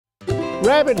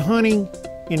Rabbit hunting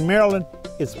in Maryland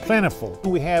is plentiful.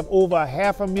 We have over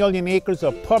 500,000 acres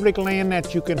of public land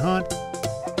that you can hunt.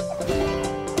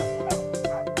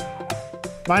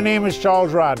 My name is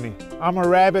Charles Rodney. I'm a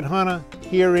rabbit hunter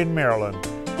here in Maryland.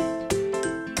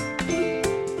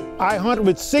 I hunt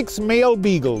with 6 male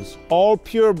beagles, all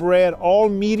purebred, all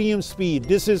medium speed.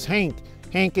 This is Hank.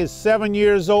 Hank is 7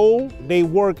 years old. They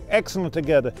work excellent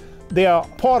together. They are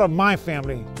part of my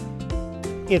family.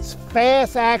 It's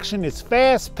fast action, it's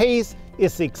fast paced,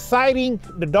 it's exciting.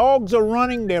 The dogs are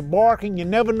running, they're barking. You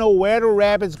never know where the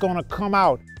rabbit's gonna come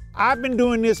out. I've been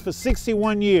doing this for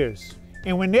 61 years.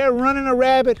 And when they're running a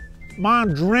rabbit, my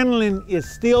adrenaline is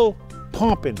still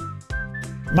pumping.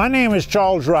 My name is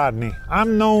Charles Rodney.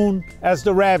 I'm known as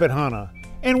the Rabbit Hunter.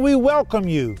 And we welcome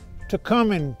you to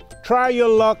come and try your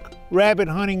luck rabbit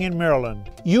hunting in Maryland.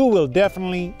 You will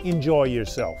definitely enjoy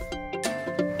yourself.